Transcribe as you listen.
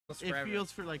It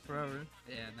feels for like forever.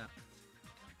 Yeah, no.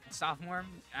 Sophomore,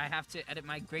 I have to edit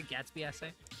my Great Gatsby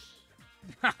essay.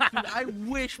 Dude, I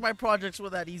wish my projects were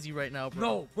that easy right now, bro.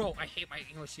 No, bro, I hate my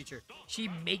English teacher. She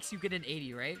makes you get an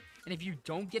 80, right? And if you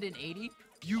don't get an 80,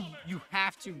 you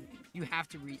have to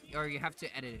read, or you have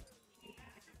to edit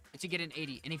it to get an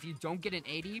 80. And if you don't get an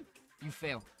 80, you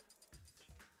fail.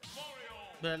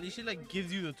 But at least she like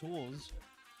gives you the tools.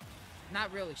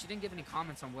 Not really. She didn't give any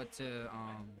comments on what to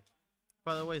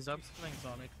By the way, Zep's playing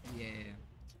Sonic. Yeah.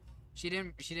 She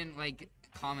didn't like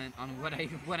comment on what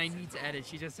I need to edit.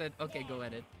 She just said, "Okay, go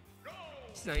edit."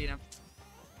 So, you know.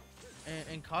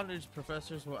 And college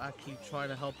professors will actually try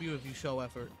to help you if you show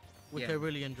effort, which I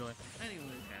really enjoy. Anyways,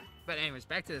 but anyways,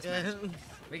 back to this match.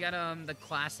 We got the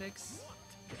classics.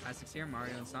 The classics here,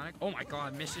 Mario and Sonic. Oh my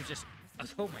god, Mischief just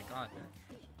oh my god.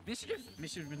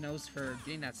 Mischief knows for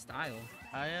getting that style.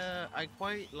 I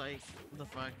quite like the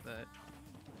fact that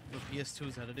the PS2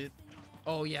 is edited.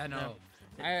 Oh yeah, no.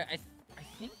 Yeah. I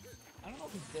think I don't know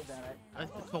if he did that.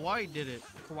 Kawhi did it.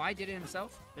 Kawhi did it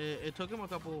himself? It took him it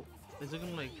took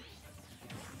him like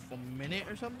a minute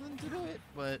or something to do it,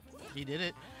 but he did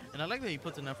it. And I like that he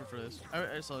puts an effort for this.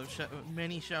 So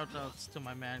many shout outs to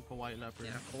my man Kawhi Leopard.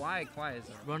 Yeah, Kawhi is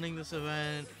running this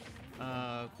event,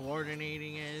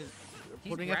 coordinating it,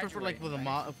 putting effort for like for the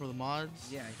mods.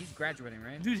 Yeah, he's graduating,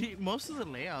 right? Dude, most of the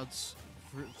layouts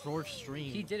for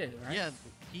stream. He did it, right? Yeah,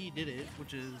 he did it,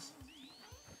 which is.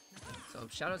 So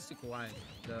shout outs to Kawhi,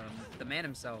 the man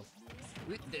himself.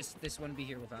 This wouldn't be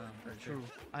here without him. For sure. True.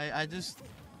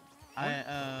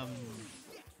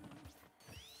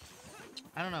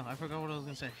 I don't know. I forgot what I was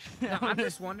gonna say. No, I'm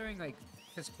just wondering, like,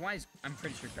 because Kawhi's, I'm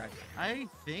pretty sure graduating. I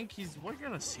think he's working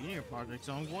on a senior project,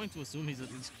 so I'm going to assume he's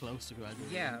at least close to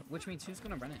graduating. Yeah, which means who's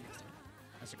gonna run it next year?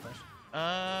 That's the question.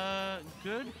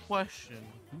 Good question.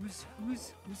 Who's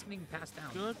getting passed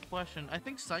down? Good question. I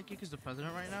think Psychic is the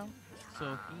president right now,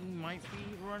 so he might be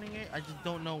running it. I just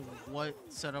don't know what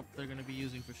setup they're gonna be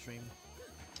using for stream.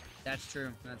 That's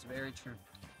true. That's very true.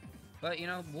 But you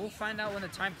know, we'll find out when the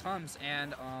time comes,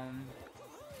 and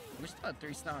we still had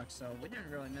 3 stocks, so we didn't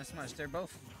really miss much. They're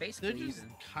both basically They're just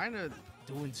even. kind of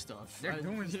doing stuff. They're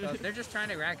doing stuff. They're just trying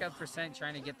to rack up %,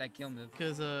 trying to get that kill move.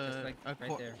 Because like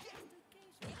right there.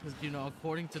 Because, you know,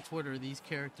 according to Twitter, these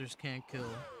characters can't kill.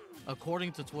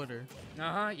 According to Twitter.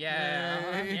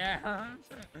 Yeah.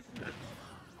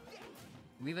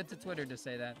 Leave it to Twitter to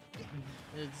say that.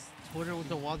 It's Twitter with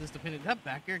the wildest opinion. That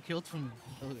back air killed from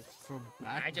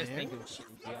back I just there? think it was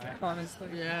shitty, honestly.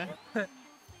 Yeah.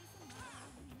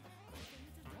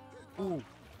 Ooh.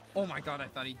 Oh my god, I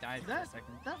thought he died for a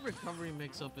second. That recovery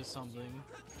mix-up is something.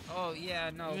 Oh, yeah,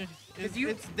 no.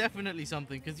 It's definitely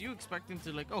something, because you expect him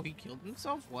to, like, oh, he killed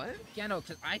himself? What? Yeah, no,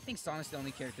 because I think Sonic's the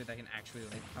only character that can actually,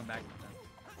 like, come back from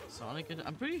that. Sonic,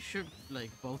 I'm pretty sure, like,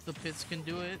 both the pits can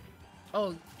do it.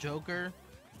 Oh, Joker.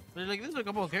 But, like, there's a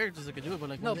couple of characters that can do it, but,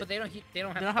 like... No, but they don't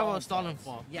have a stall and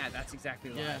fall. Yeah, that's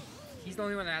exactly right. Yeah. He's the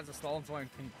only one that has a stall and fall and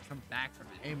can come back from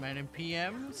it. Hey, man, in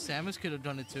PM, Samus could have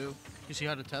done it, too, because she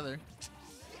had a tether.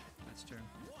 That's true.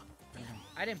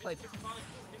 I didn't play.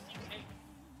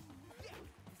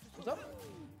 What's up?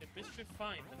 If Mischief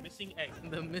find the missing egg.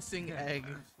 The missing egg.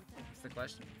 That's the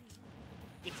question.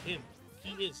 It's him.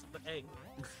 He is the egg.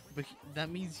 But that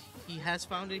means he has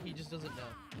found it, he just doesn't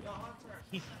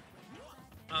know.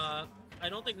 I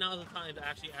don't think now is the time to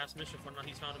actually ask Mischief whether or not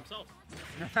he's found himself.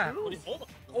 Hold on.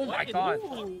 Oh my god.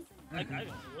 I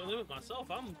don't limit myself.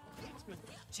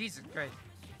 Jesus Christ.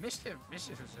 Mischief is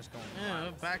just going. Yeah,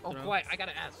 back Oh, throw. quiet. I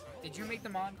gotta ask. Did you make the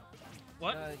mod?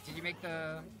 What? Did you make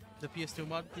the PS2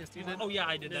 mod? PS2 did? Oh yeah,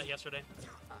 I did that yesterday.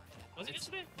 Was it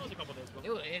yesterday? It was a couple days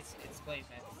ago. It's played,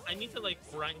 man. I need to like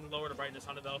lower the brightness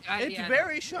on it though. It's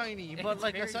very shiny, but It's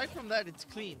like very- aside from that, it's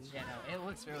clean. Yeah, no, it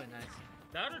looks really nice.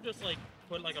 That or just like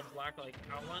put like a black like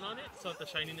outline on it so that the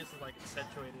shininess is like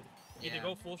accentuated. Either Yeah.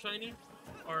 go full shiny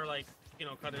or like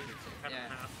cut it in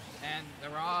half. And the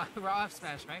raw F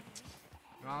smash, right?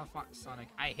 Raw Sonic.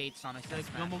 I hate Sonic. Like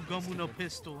Gumu no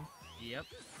pistol. Yep.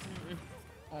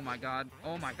 Oh my god.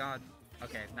 Oh my god.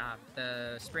 Okay, nah.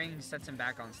 The spring sets him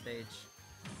back on stage.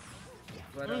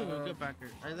 But Good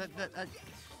backer.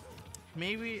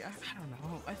 Maybe I don't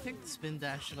know. I think the spin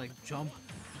dash like jump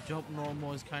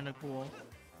normal is kind of cool.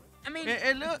 I mean,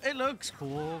 it looks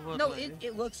cool. But no, like,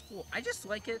 it looks cool. I just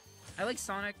like it. I like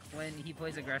Sonic when he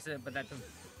plays aggressive, but that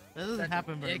doesn't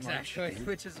happen very much. Exactly,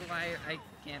 which is why I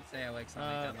can't say I like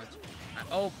Sonic that much.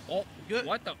 Oh, good.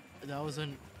 What the? That was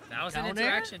an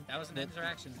interaction. That was an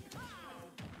interaction. Oh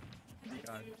my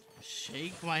god.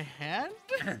 Shake my hand?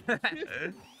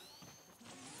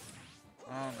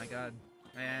 Oh my god.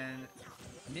 And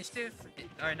Mischief,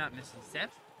 or not Mischief,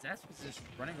 Zesp was just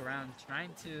running around trying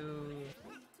to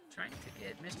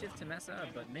get Mischief to mess up,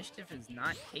 but Mischief is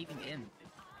not caving in.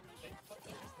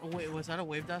 Oh, wait, was that a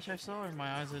wave dash I saw, or my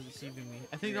eyes are deceiving me?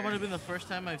 I think that might have been the first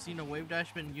time I've seen a wave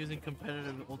dash been using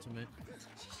competitive ultimate.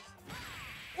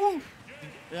 Ooh!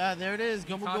 Yeah, there it is.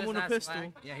 Gumbo Caught his Gumbo and a ass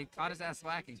pistol. Yeah, he caught his ass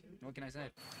slacking. What can I say?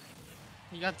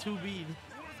 He got 2 bead.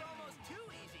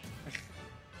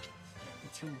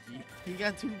 2B. He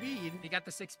got 2 bead. He got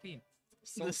the 6P.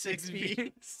 The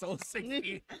 6B. Soul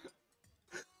 6B.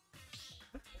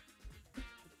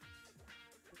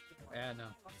 Yeah, no.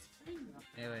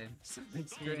 Anyway,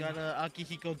 He got a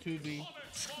Akihiko 2B.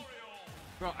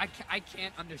 bro, I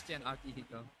can't understand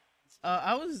Akihiko.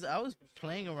 I was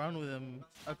playing around with him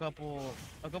a couple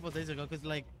days ago, cause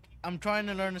like I'm trying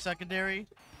to learn a secondary.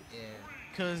 Yeah.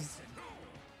 Cause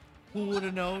who would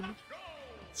have known?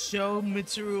 Show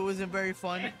Mitsuru wasn't very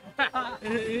fun.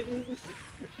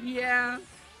 Yeah.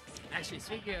 Actually,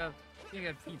 speaking of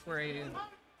P4A,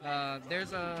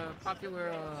 there's a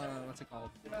popular what's it called?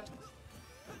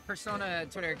 Persona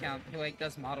Twitter account who like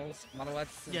does models.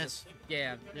 Yes.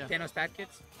 Yeah. Yeah. Thanos Pat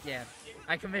Kits. Yeah.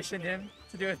 I commissioned him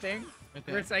to do a thing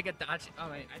Okay. where it's like a Dachi. Oh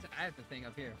wait, I have the thing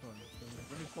up here. Hold on.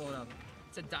 Let me pull it up.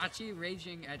 It's a Dachi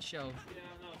raging at show.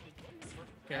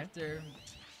 Okay. After.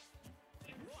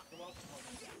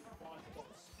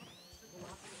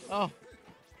 Oh.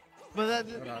 But that.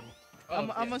 Hold on.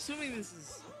 Oh, I'm yeah. assuming this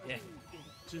is Yeah.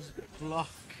 just block.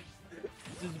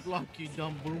 Just block, you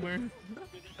dumb boomer.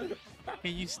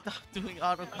 Can you stop doing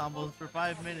auto combos for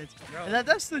 5 minutes? Bro. And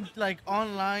that's the like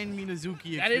online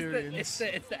Minazuki That is experience.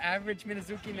 it's the average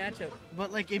Minazuki matchup.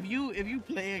 But like if you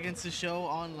play against the show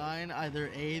online, either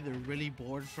A, they're really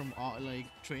bored from like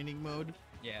training mode,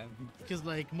 Yeah. because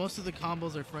like most of the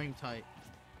combos are frame tight.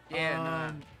 Yeah,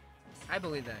 nah. I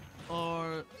believe that.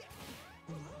 Or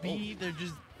B,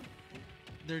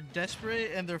 they're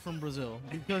desperate and they're from Brazil,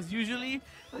 because usually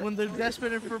when they're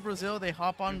desperate and from Brazil, they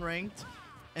hop on ranked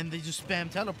and they just spam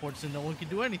teleports and no one can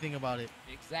do anything about it.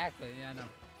 Exactly. Yeah,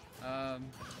 no.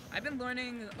 I've been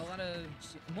learning a lot of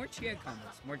more Chie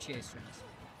combos, more Chie strings,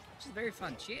 which is very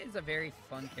fun. Chie is a very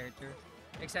fun character,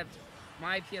 except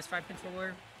my PS5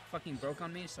 controller fucking broke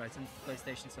on me, so I sent it to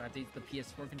PlayStation, so I have to use the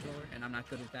PS4 controller, and I'm not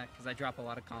good with that because I drop a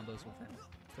lot of combos with it.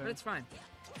 But it's fine.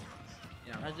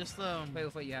 You know, I just play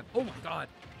with what you have. Oh my god.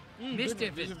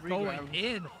 Mischief is good going regrab.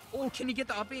 in. Oh, can he get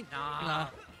the up-beat? Nah.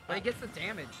 But he gets the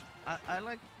damage. I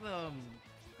like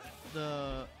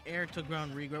the air to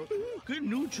ground regrab. Ooh, good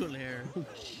neutral air. Oh,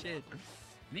 shit.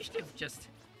 Mischief just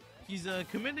He's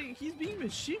he's being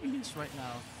mischievous right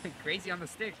now. crazy on the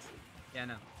sticks. Yeah,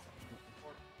 no.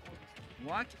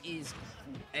 Walk is...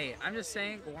 Hey, I'm just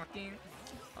saying, walking...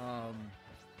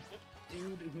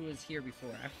 Dude who was here before.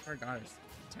 I forgot his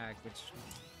tag, which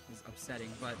is upsetting,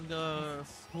 but... The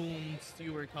whom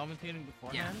you were commentating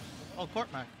beforehand? Oh,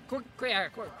 Courtmac.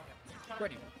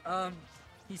 Courtney.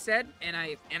 He said, and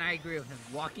I agree with him,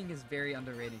 walking is very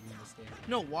underrated in this game.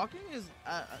 No, walking is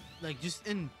like just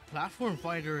in platform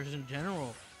fighters in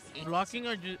general. Blocking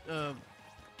are just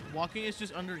walking is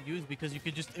just underused because you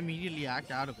could just immediately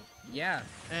act out of it. Yeah,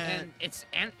 And-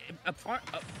 and apart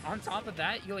on top of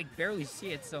that, you like barely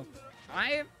see it. So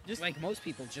I just like most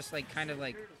people, just like kind of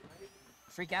like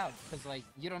freak out because like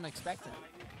you don't expect it.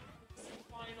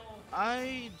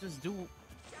 I just do.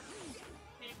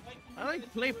 I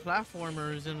like play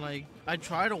platformers and like I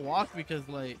try to walk because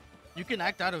like you can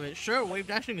act out of it. Sure, wave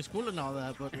dashing is cool and all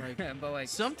that, but like But like,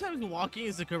 sometimes walking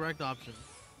is the correct option.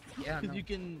 yeah, Because no. you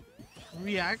can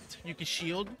react, you can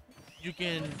shield, you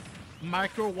can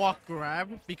micro walk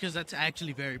grab because that's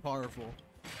actually very powerful.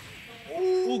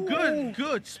 Oh,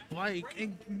 good spike.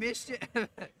 And Mischief. The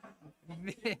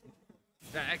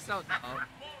XL. Uh-oh.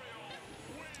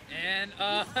 And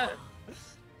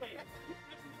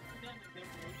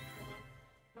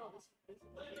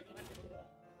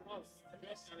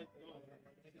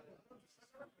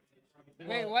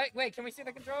Wait, can we see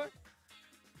the controller?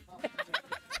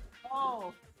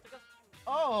 Oh.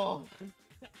 What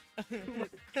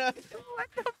the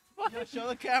fuck? Yo, show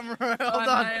the camera. Hold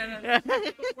on.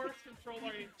 Worst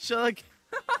controller. Show the.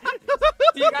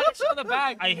 You gotta show the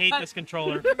bag. I hate this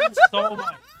controller so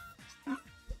much. You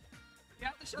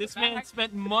have to show This the bag. man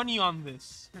spent money on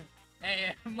this.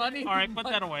 Hey, money. All right, put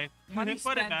that away. Money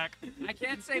Put it spent. back. I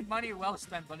can't say money well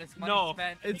spent, but it's money No,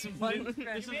 spent. it's money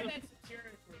money- spent.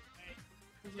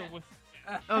 This is a waste.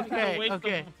 Okay, Waste of-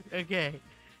 okay.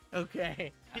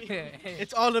 Hey,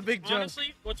 It's all a big joke.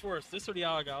 Honestly, what's worse, this or the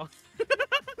Alagao?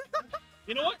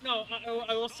 You know what? No,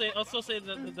 I will say. I'll still say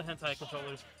the hentai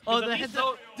controllers. Oh, 'Cause the at least hentai-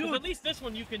 'cause dude. At least this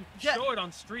one you can Yeah. show it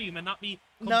on stream and not be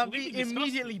Not completely be disgusting.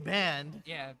 immediately banned.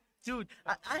 yeah. Dude,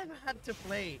 I've had to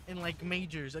play in like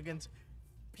majors against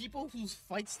people whose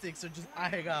fight sticks are just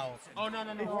out. Oh no.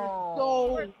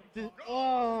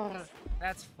 Oh,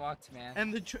 That's fucked, man.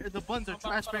 and the buns are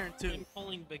transparent too. I'm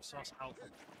pulling Big Sauce out.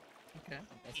 Okay.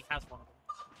 He has one.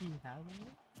 He has one?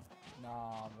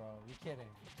 Nah, bro, you kidding?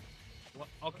 What?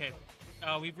 Okay.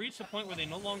 We've reached a point where they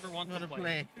no longer want Want to to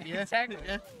play. play? Yeah. Exactly.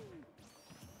 Yeah.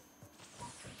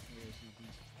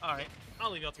 All right.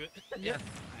 I'll leave you all to it. Yeah.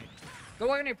 Go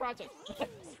work on your project.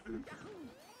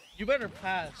 You better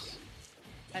pass,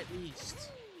 at least.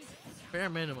 Bare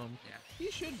minimum. Yeah.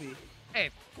 You should be. Hey,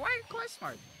 quite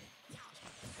smart.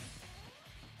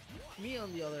 Me,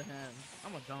 on the other hand,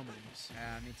 I'm a dumbass.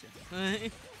 Yeah, me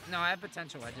too. No, I have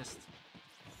potential. I just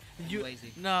You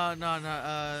lazy. No.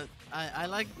 I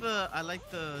like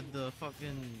the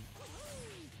fucking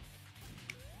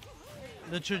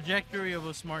the trajectory of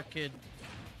a smart kid.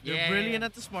 They're Yeah. brilliant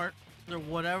at the smart. They're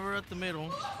whatever at the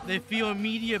middle. They feel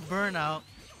immediate burnout,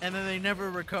 and then they never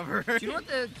recover. Do you know what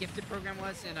the gifted program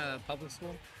was in a public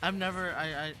school? I've never.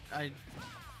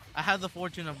 I had the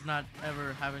fortune of not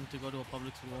ever having to go to a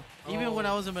public school, even when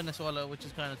Oh. I was in Venezuela, which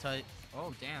is kind of tight.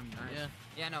 Oh, damn. Nice. Yeah.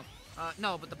 Yeah, no.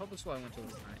 No, but the public school I went to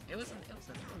was nice. It was a nice public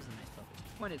school.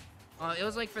 Point is, it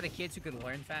was like for the kids who could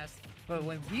learn fast. But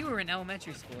when we were in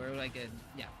elementary school, we were like,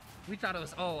 we thought it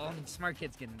was, only smart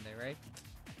kids get in there, right?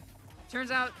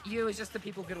 Turns out, it was just the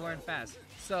people who could learn fast.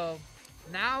 So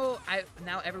now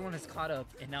everyone is caught up,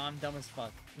 and now I'm dumb as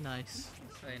fuck. Nice.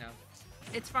 So,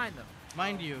 it's fine though.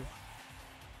 Mind you,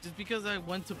 just because I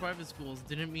went to private schools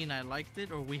didn't mean I liked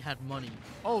it or we had money.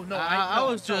 Oh no, I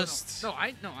was just.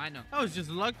 I know. I was just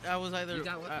luck. I was either. You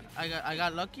got lucky. I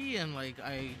got lucky and like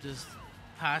I just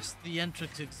passed the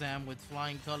entrance exam with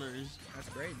flying colors, That's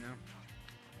great now.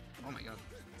 Oh my god.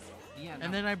 Yeah.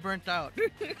 and then I burnt out.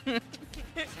 Same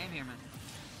here, man.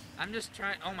 I'm just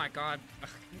trying. Oh my god.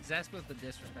 Zesp with the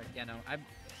disrespect. Yeah, no.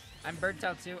 I'm burnt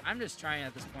out too. I'm just trying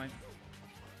at this point.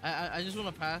 I just want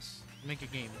to pass, make a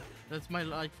game. That's my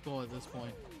life goal at this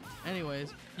point.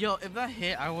 Anyways, yo, if that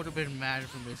hit, I would have been mad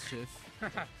for Mischief.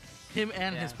 Him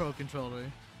and his Yeah. pro controller.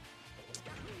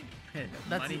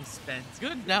 Money spent. It's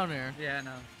good down there. Yeah,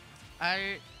 no.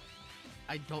 I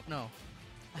don't know.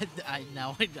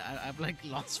 I'm like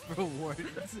lost for words.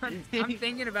 I'm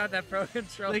thinking about that pro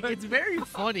controller. Like it's very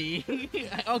funny.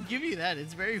 I'll give you that.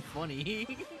 It's very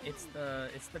funny. It's the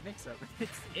mix-up.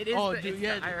 It is Oh, the, dude, it's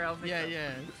yeah, the IRL mix-up.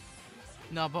 yeah.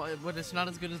 No, but it's not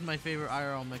as good as my favorite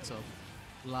IRL mix-up.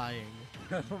 Lying.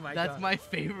 Oh my That's god. my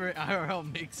favorite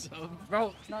IRL mix-up.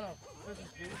 Bro, no. There's this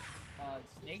dude,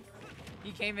 Snake.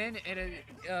 He came in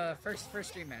a first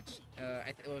stream match.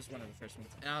 It was one of the first ones,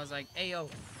 and I was like, "Hey yo,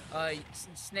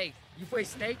 Snake, you play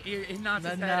Snake?" He nods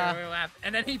his head, Nah. and we laugh.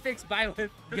 And then he picks Byleth.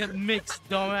 Get mixed,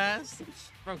 dumbass.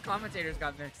 Bro, commentators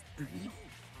got mixed.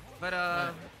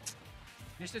 But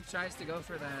Mischief tries to go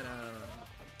for that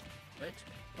glitch.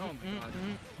 Oh my god,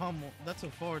 Pummel. That's a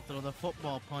forward throw. The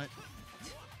football punt.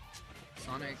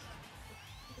 Sonic.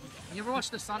 You ever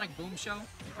watched the Sonic Boom show?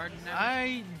 Cartoon Network?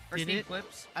 I Or did seen it.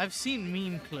 clips? I've seen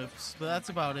meme clips, but that's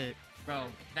about it. Bro,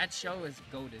 that show is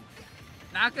goated.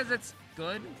 Not because it's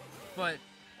good, but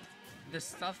the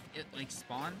stuff it like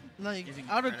spawn. Like is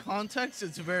out of incredible. context,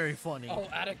 it's very funny. Oh,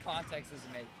 out of context is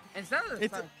amazing. And some of the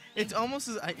It's stuff, it's almost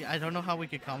as I don't know how we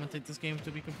could commentate this game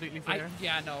to be completely fair.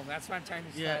 no, that's what I'm trying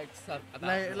to Yeah. say stuff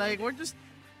about. Like we're just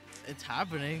it's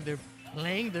happening. They're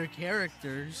playing their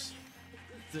characters.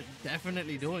 They're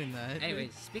definitely doing that.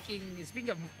 Anyways, speaking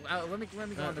of, let me go on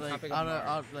the like, topic out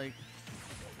of of Mario.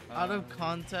 out of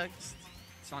context.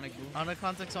 Sonic Boom. Out of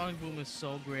context, Sonic Boom is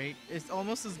so great. It's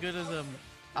almost as good as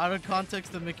out of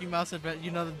context the Mickey Mouse Adventure.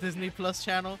 You know the Disney Plus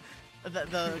channel.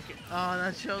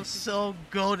 That show's so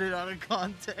goated out of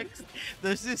context.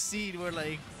 There's this scene where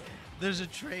like there's a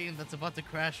train that's about to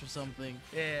crash or something,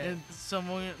 Yeah. and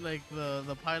someone like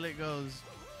the pilot goes,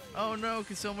 "Oh no,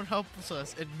 can someone help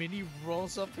us?" And Minnie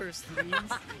rolls up her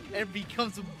sleeves and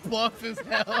becomes buff as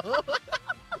hell.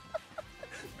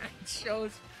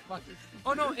 Shows fucking.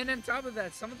 Oh no! And on top of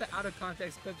that, some of the out of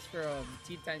context clips for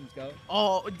Teen Titans Go.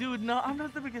 Oh, dude, no, I'm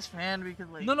not the biggest fan because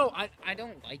like No, I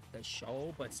don't like the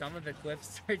show, but some of the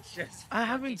clips are just. I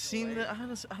haven't fucking seen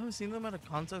hilarious. I haven't seen them out of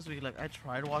context. Because, like I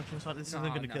tried watching Sonic. This isn't No,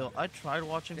 gonna no. kill. I tried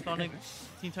watching Sonic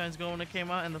Teen Titans Go when it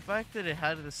came out, and the fact that it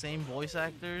had the same voice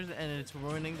actors and it's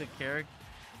ruining the character,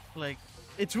 like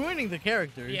it's ruining the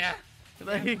characters. Yeah.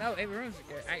 Like, No, it ruins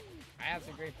it. I have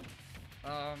to agree.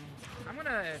 I'm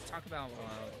gonna talk about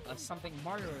something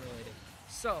Mario related.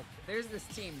 So there's this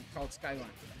team called Skyline,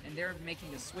 and they're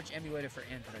making a Switch emulator for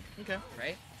Android. okay.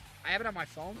 Right? I have it on my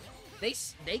phone. They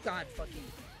got fucking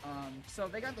So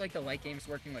they got like the light games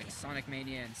working like Sonic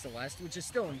Mania and Celeste, which is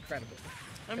still incredible.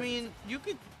 I mean, you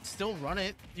could still run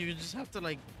it. You just have to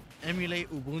like emulate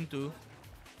Ubuntu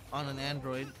on an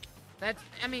Android.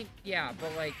 I mean, yeah,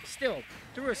 but like still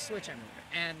through a Switch emulator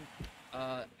and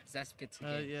Zesp gets a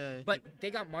game. Yeah. But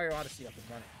they got Mario Odyssey up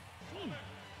and running.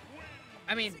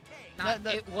 I mean,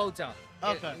 it loads up.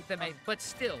 Okay. But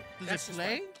still, Does that's it just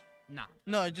play? like, nah.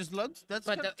 No, it just loads. That's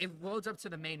But good. it loads up to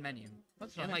the main menu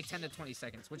That's in nice. like 10 to 20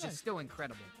 seconds, which Nice. is still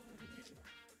incredible.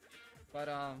 But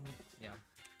yeah.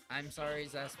 I'm sorry,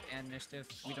 Zesp and Mischief.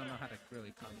 We don't know how to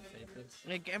really commentate this.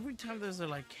 Like every time there's a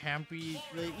like campy,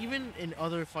 like, even in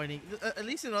other fighting, at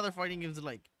least in other fighting games,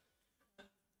 like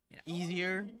Yeah.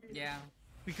 easier Yeah.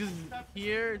 because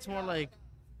here it's more like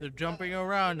they're jumping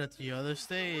around at the other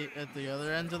stage, at the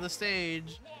other end of the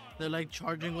stage. They're like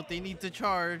charging what they need to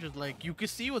charge. It's like you can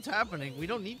see what's happening. We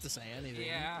don't need to say anything.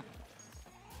 Yeah.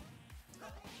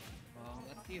 Well,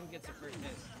 let's see who gets the first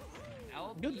hit.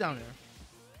 Good down there.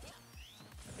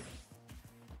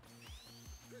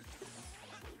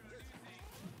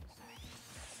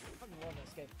 Fucking love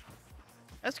this game.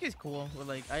 SK's cool, but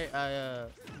like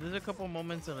there's a couple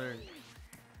moments that are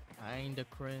kinda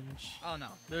cringe. Oh no.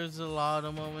 There's a lot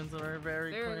of moments that are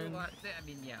very There are a cringe. lot. I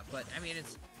mean, yeah, but I mean,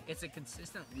 it's a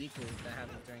consistent weekly that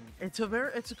happens during.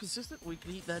 It's a consistent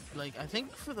weekly that like I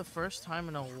think for the first time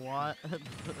in a while.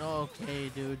 Okay,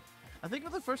 dude. I think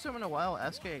for the first time in a while,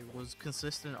 SK was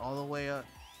consistent all the way up,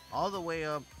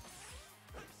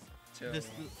 To, This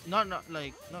not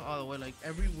all the way. Like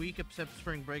every week except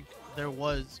spring break, there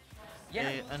was.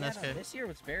 an SK. No, this year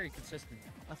was very consistent.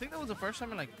 I think that was the first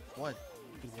time in like what,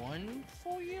 1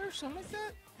 full year, something like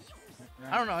that.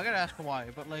 I don't know. I gotta ask her why,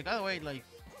 but like either way, like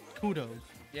kudos.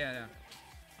 Yeah.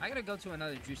 I gotta go to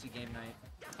another juicy game night.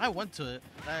 I went to it.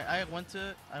 I went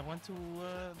to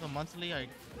the monthly. I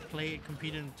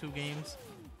competed in 2 games.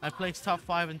 I placed top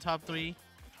 5 and top 3.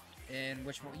 And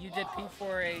which one? You did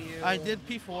P4 AU. I did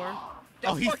P4. The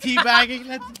Oh, he's fuck- teabagging.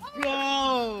 Let's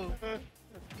go.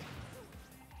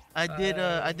 I did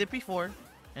P4,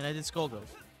 and I did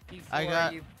Skullgirls. P4 I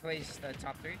got- you placed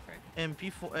top 3, right? In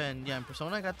P4, and yeah, in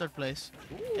Persona I got 3rd place.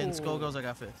 In Ooh. Skullgirls I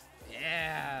got 5th.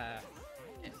 Yeah.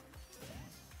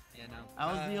 Yeah, no.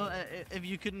 I was the if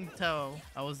you couldn't tell,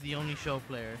 I was the only show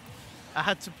player. I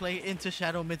had to play Into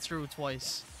Shadow Mitsuru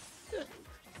twice.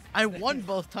 I won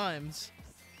both times,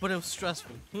 but it was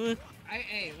stressful.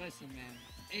 Hey, listen, man.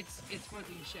 It's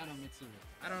fucking Shadow Mitsuru.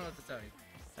 I don't know what to tell you.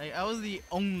 Like, I was the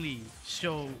only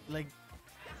show, like,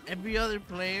 every other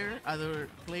player either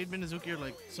played Minazuki or,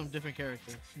 like, some different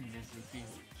character.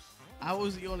 I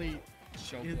was the only,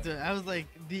 I was, like,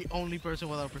 the only person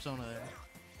without Persona there.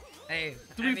 Hey,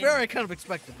 To be fair, I kind of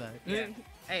expected that. yeah.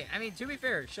 Hey, I mean, to be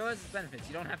fair, show has its benefits.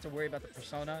 You don't have to worry about the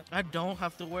persona. I don't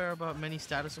have to worry about many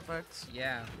status effects.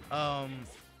 Yeah.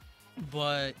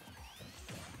 But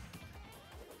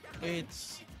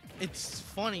it's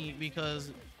funny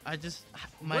because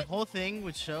my whole thing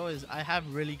with show is I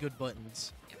have really good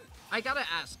buttons. I gotta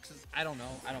ask, cause I don't know.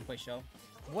 I don't play show.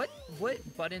 What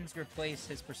buttons replace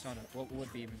his persona? What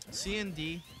would be? C and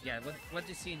D. Yeah. What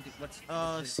does C and D? What's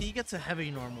C gets a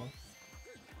heavy normal,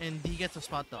 and D gets a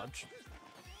spot dodge.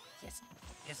 Yes.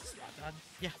 Yes. Spot dodge.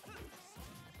 Yeah.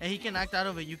 And he can act out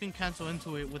of it. You can cancel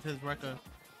into it with his Rekka.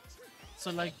 So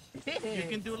like, you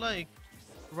can do like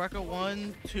Rekka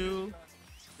 1, 2.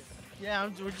 Yeah,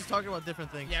 we're just talking about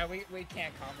different things. Yeah, we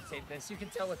can't commentate this. You can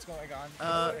tell what's going on.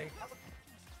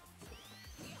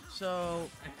 So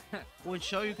with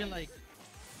show you can like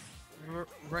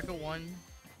Rekka 1,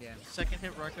 Yeah. second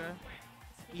hit Rekka,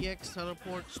 EX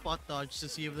teleport, spot dodge to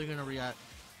see if they're gonna react.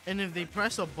 And if they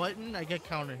press a button, I get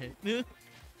counter hit.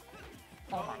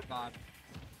 Oh my god.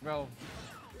 Bro.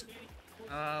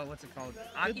 What's it called? Good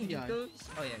guy. Akihiko's?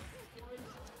 Oh yeah.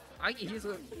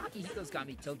 Akihiko's got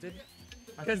me tilted.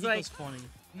 I Because, think like, it's funny.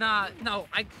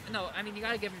 I mean, you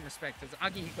gotta give him respect, because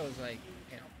Akihiko's, like,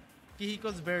 you know,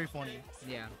 Hihiko's very funny.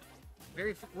 yeah.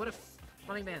 What a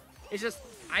funny man. It's just,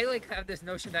 I, like, have this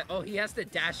notion that, oh, he has to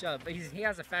dash up, but he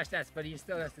has a fast dash, but he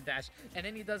still has to dash. And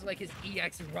then he does, like, his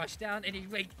EX rush down, and he,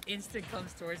 like, instant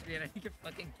comes towards me, and I get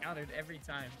fucking countered every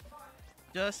time.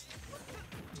 Just,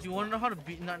 you want to know how to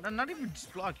beat, not even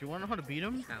just block, you want to know how to beat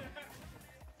him? How?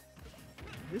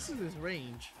 This is his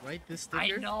range, right? This I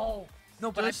sticker? know!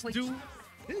 No, but Just do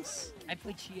this. I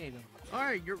played Chie, though.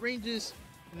 Alright, your range is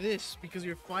this because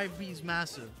your 5B's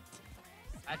massive.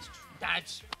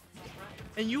 That's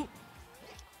And you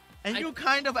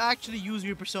kind of actually use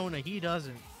your persona, he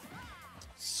doesn't.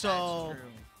 So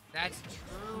That's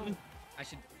true.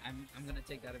 I'm gonna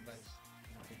take that advice.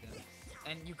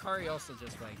 And Yukari also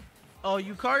just like, oh,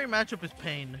 Yukari matchup is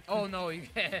pain. oh no, you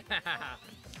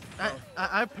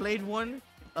I played one.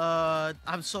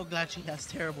 I'm so glad she has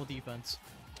terrible defense.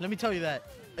 Let me tell you that.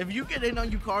 If you get in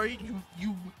on Yukari,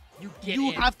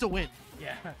 you have to win.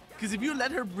 Yeah. Because if you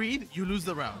let her breathe, you lose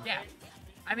the round. Yeah.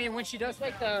 I mean, when she does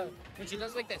like the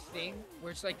thing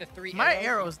where it's like the 3 My arrows.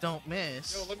 arrows don't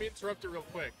miss. Yo, let me interrupt you real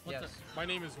quick. Yes. My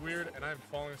name is Weird, and I'm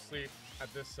falling asleep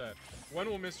at this set. When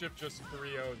will Mischief just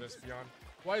 3-0 Zespion?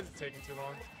 Why is it taking too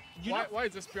long? Why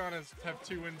does Zespion have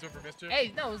 2 wins over Mischief?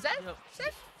 Hey, no, that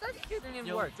didn't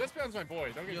even work. Zespion's my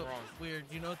boy, don't get me Yo, wrong. Weird.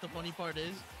 You know what the funny part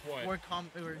is? What?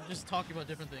 We're just talking about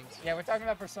different things. Yeah, we're talking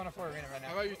about Persona 4 Arena right How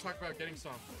now. about you talk about getting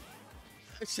some?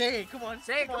 Say it. Come on.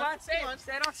 Say it, come on, say it.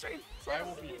 Say it on stream. Say I it.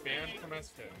 will be banned from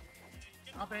S2.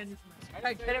 I'll ban you from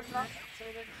Okay, get him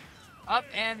up,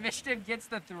 and Mischief gets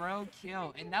the throw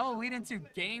kill. And that will lead into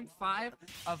game 5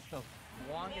 of the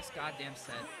longest goddamn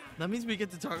set. That means we get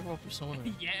to talk about Persona.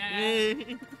 Yeah.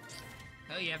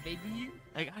 Oh yeah, baby.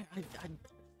 Like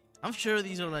I'm sure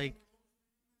these are like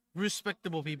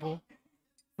respectable people,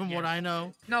 from what I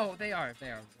know. No, they are.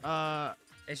 They are.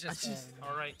 It's just.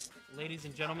 All right, ladies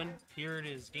and gentlemen, here it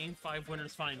is, Game 5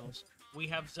 winners finals. We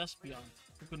have Zespion,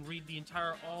 who can read the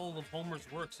entire all of Homer's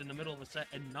works in the middle of a set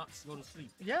and not go to sleep,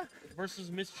 Yeah.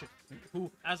 versus Mischief, who,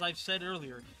 as I've said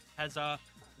earlier, has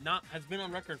been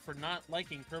on record for not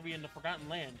liking Kirby and the Forgotten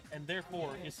Land, and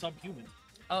therefore is subhuman.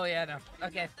 Oh yeah, no.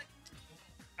 Okay.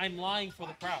 I'm lying for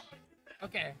the crowd.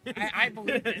 Okay. I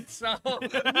believe it. So.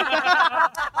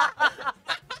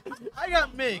 I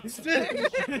got mixed.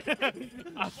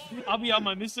 I'll be on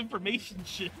my misinformation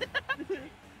shit.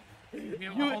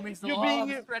 You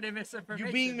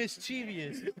being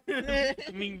mischievous. I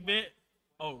mean,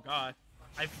 oh god,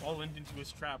 I've fallen into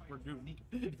his trap. We're doomed.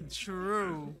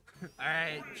 True. All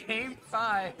right, game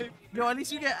 5. Yo, at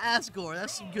least you get Asgore.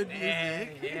 That's some good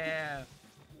music. Yeah.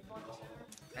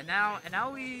 And now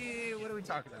what are we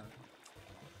talking about?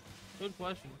 Good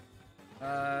question.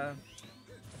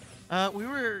 We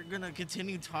were gonna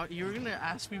continue talk. You were gonna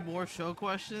ask me more show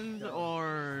questions,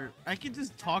 or I could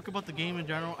just talk about the game in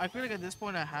general. I feel like at this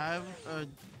point I have a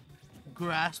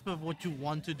grasp of what you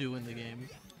want to do in the game.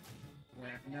 Yeah,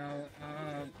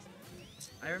 no,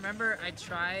 I remember I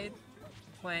tried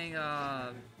playing,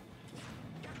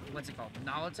 what's it called?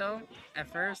 Naruto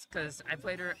at first, because I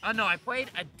played her. Oh no, I played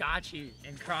Adachi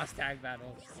in cross tag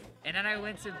battle. And then I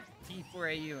went to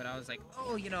P4AU and I was like,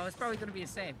 oh, you know, it's probably going to be the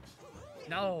same.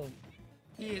 No,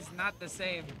 he is not the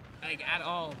same, like, at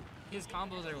all. His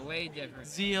combos are way different.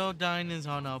 Zeodyne is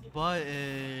on a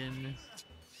button.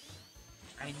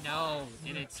 I know,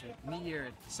 and it's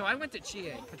weird. So I went to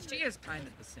Chie, because Chie is kind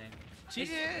of the same.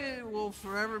 Chie will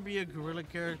forever be a gorilla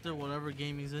character, whatever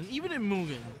game he's in, even in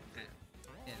Mugen.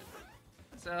 Yeah.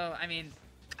 So, I mean,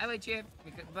 I like Chie,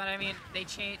 but I mean,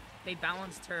 they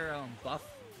balanced her buff,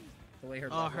 the way her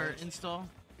buff Her works. install.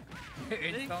 Her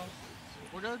install.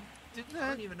 We're not. Did I that?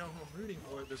 don't even know who I'm rooting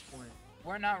for at this point.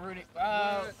 We're not rooting.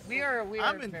 We are.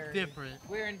 I'm very- indifferent.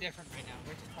 We're indifferent right now.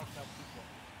 We're just talking about people.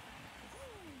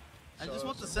 I just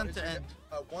want the scent to end.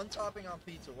 One topping on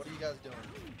pizza. What are you guys doing?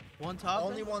 One top.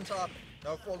 Only one topping.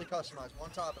 No fully customized. One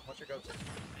topping. What's your go-to?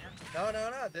 No.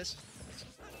 This.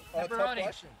 Oh, tough Pepperoni.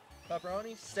 question.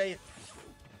 Pepperoni. Safe.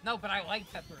 No, but I like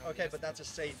pepperoni. Okay, but that's a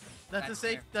safe. That's a That's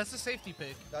safe. fair. That's a safety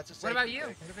pick. That's a safe. What about you?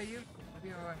 What about you? What do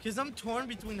you Cause I'm torn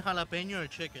between jalapeno or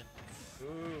chicken. Ooh.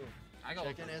 I go.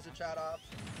 Chicken is a chat op.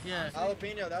 Yeah.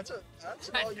 Jalapeno. That's all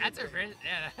you That's a do.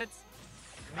 yeah. That's.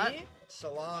 Me?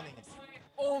 Salami.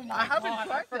 Oh my I haven't god!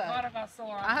 tried I forgot that. about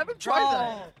salami. I haven't tried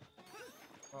that.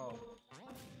 Bro.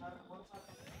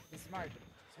 It's smart.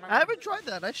 I haven't tried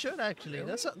that. I should actually. Really?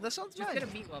 That sounds Just nice. get a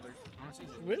meat lovers. Honestly.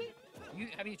 Really?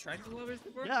 Have you tried meat lovers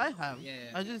before? Yeah, I have. Yeah.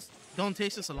 I just don't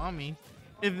taste the salami,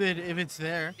 if it's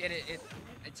there.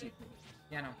 It's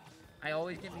yeah, no. I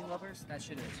always get meat lovers. That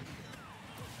shit is.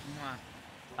 Mwah.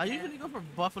 I usually go for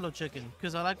buffalo chicken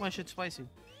because I like my shit spicy.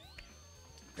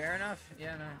 Fair enough.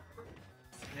 Yeah, no.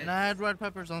 And I had red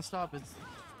peppers on stop. It's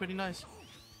pretty nice.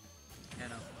 Yeah,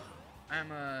 no.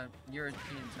 I'm a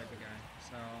European type of guy,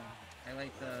 so I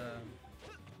like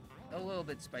a little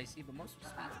bit spicy, but mostly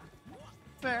sweet.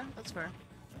 Fair. That's fair.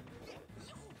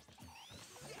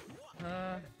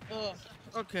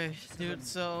 Okay, dude.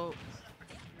 So,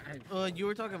 you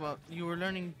were talking about you were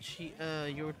learning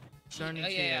learning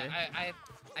yeah. Chie.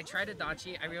 I tried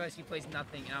Adachi. I realized he plays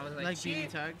nothing, and I was like, Like BB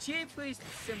tag? Chie plays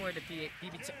similar to BB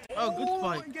tag. Oh, good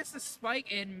spike. He gets the spike,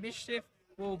 and Mischief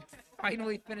will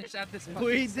finally finish out this.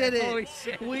 We did it. Holy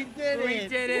shit. We did We it.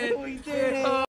 did it. We did it.